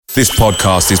This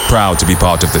podcast is proud to be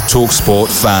part of the TalkSport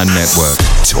Fan Network.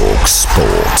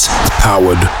 TalkSport.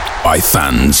 Powered by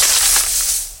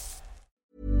fans.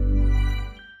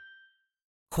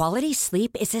 Quality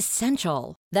sleep is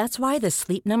essential. That's why the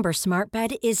Sleep Number Smart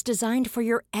Bed is designed for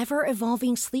your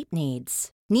ever-evolving sleep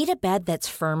needs. Need a bed that's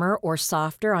firmer or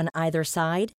softer on either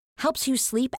side? Helps you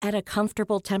sleep at a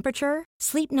comfortable temperature?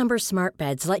 Sleep Number Smart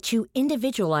Beds let you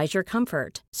individualize your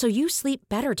comfort, so you sleep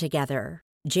better together.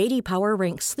 J.D. Power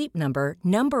ranks Sleep Number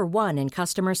number 1 in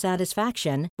customer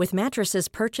satisfaction with mattresses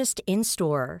purchased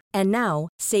in-store. And now,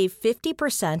 save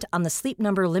 50% on the Sleep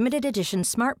Number Limited Edition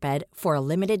Smart Bed for a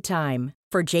limited time.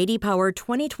 For J.D. Power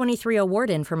 2023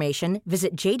 award information,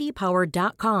 visit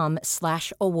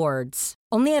jdpower.com/awards.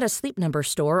 Only at a Sleep Number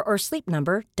store or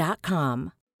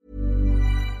sleepnumber.com.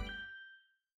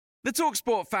 The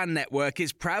TalkSport Fan Network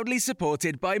is proudly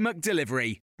supported by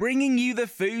McDelivery, bringing you the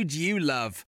food you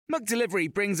love.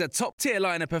 McDelivery brings a top-tier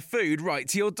lineup of food right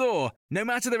to your door. No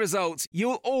matter the result,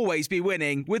 you'll always be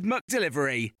winning with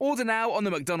McDelivery. Order now on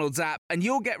the McDonald's app and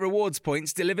you'll get rewards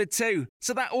points delivered too.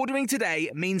 So that ordering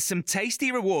today means some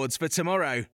tasty rewards for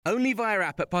tomorrow. Only via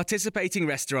app at participating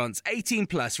restaurants. 18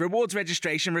 plus. Rewards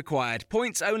registration required.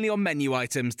 Points only on menu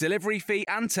items. Delivery fee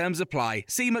and terms apply.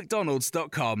 See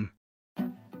mcdonalds.com.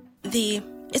 The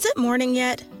 "is it morning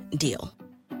yet?" deal.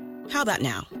 How about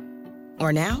now?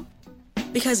 Or now?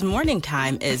 Because morning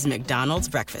time is McDonald's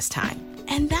breakfast time.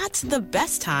 And that's the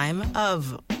best time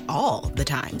of all the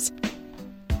times.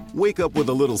 Wake up with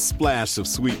a little splash of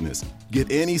sweetness.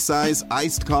 Get any size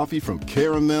iced coffee from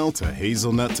caramel to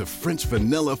hazelnut to French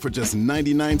vanilla for just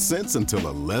 99 cents until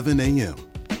 11 a.m.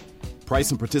 Price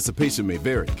and participation may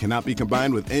vary. Cannot be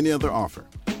combined with any other offer.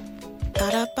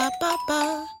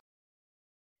 Ba-da-ba-ba-ba.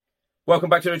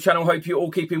 Welcome back to the channel. Hope you're all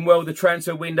keeping well. The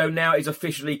transfer window now is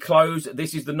officially closed.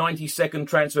 This is the 92nd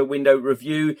transfer window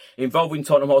review involving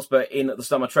Tottenham Hotspur in the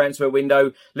summer transfer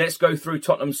window. Let's go through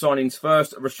Tottenham signings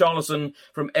first. Richarlison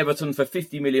from Everton for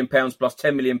 £50 million plus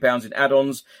 £10 million in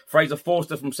add-ons. Fraser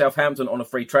Forster from Southampton on a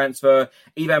free transfer.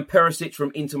 Ivan Perisic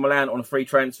from Inter Milan on a free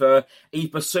transfer. Yves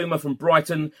Bissouma from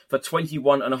Brighton for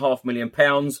 £21.5 million.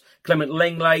 Clement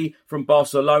Lenglet from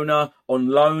Barcelona on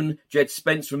loan. Jed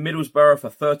Spence from Middlesbrough for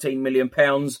 £13 million.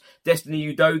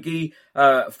 Destiny Udogie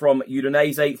from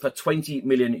Udinese for €20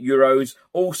 million.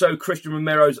 Also, Christian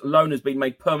Romero's loan has been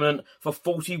made permanent for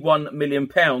 £41 million.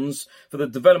 For the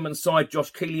development side, Josh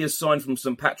Keeley has signed from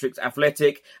St Patrick's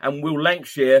Athletic and Will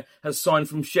Lancashire has signed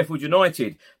from Sheffield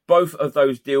United. Both of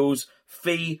those deals,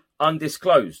 fee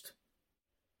undisclosed.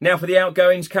 Now for the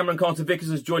outgoings, Cameron Carter-Vickers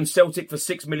has joined Celtic for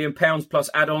 £6 million plus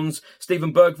add-ons.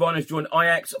 Stephen Bergwijn has joined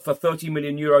Ajax for €30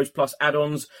 million plus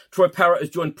add-ons. Troy Parrott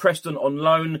has joined Preston on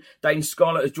loan. Dane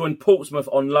Scarlett has joined Portsmouth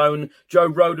on loan. Joe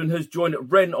Rodon has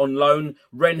joined Rennes on loan.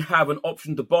 Rennes have an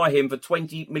option to buy him for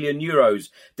 €20 million.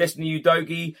 Destiny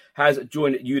Udogie has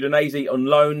joined Udinese on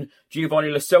loan. Giovanni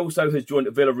Lo Celso has joined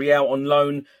Villarreal on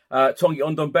loan. Tongi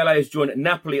Ndombele has joined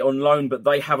Napoli on loan, but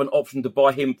they have an option to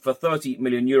buy him for €30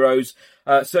 million.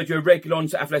 Sergio Reguilon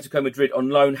to Atletico Madrid on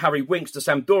loan. Harry Winks to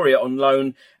Sampdoria on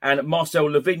loan. And Marcel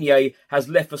Lavigne has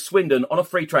left for Swindon on a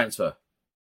free transfer.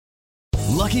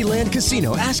 Lucky Land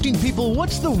Casino, asking people,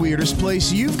 what's the weirdest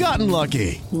place you've gotten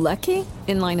lucky? Lucky?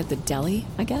 In line at the deli,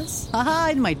 I guess? Aha,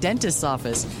 in my dentist's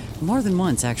office. More than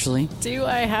once, actually. Do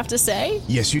I have to say?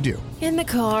 Yes, you do. In the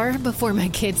car before my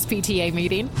kids' PTA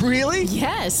meeting. Really?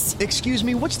 Yes. Excuse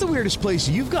me, what's the weirdest place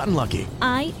you've gotten lucky?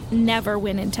 I never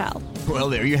win and tell.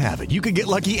 Well, there you have it. You can get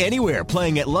lucky anywhere,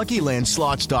 playing at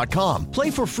LuckyLandSlots.com.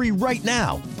 Play for free right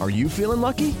now. Are you feeling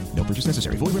lucky? No purchase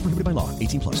necessary. Void where prohibited by law.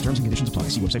 18 plus. Terms and conditions apply.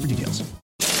 See website for details.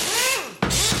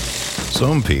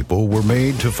 Some people were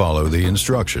made to follow the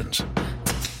instructions.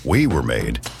 We were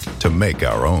made to make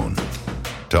our own.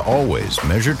 To always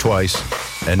measure twice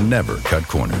and never cut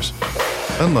corners.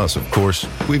 Unless, of course,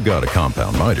 we've got a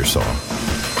compound miter saw.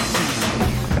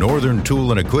 Northern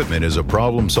Tool and Equipment is a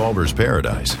problem solver's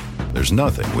paradise. There's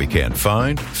nothing we can't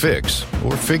find, fix,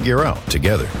 or figure out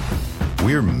together.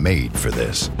 We're made for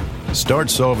this. Start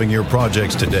solving your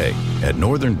projects today at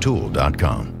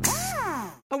northerntool.com.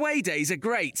 Away days are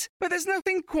great, but there's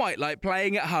nothing quite like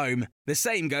playing at home. The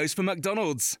same goes for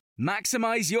McDonald's.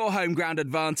 Maximise your home ground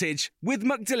advantage with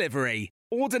McDelivery.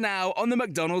 Order now on the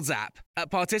McDonald's app.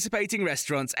 At participating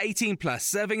restaurants, 18 plus,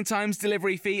 serving times,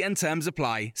 delivery fee and terms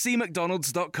apply. See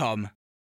mcdonalds.com.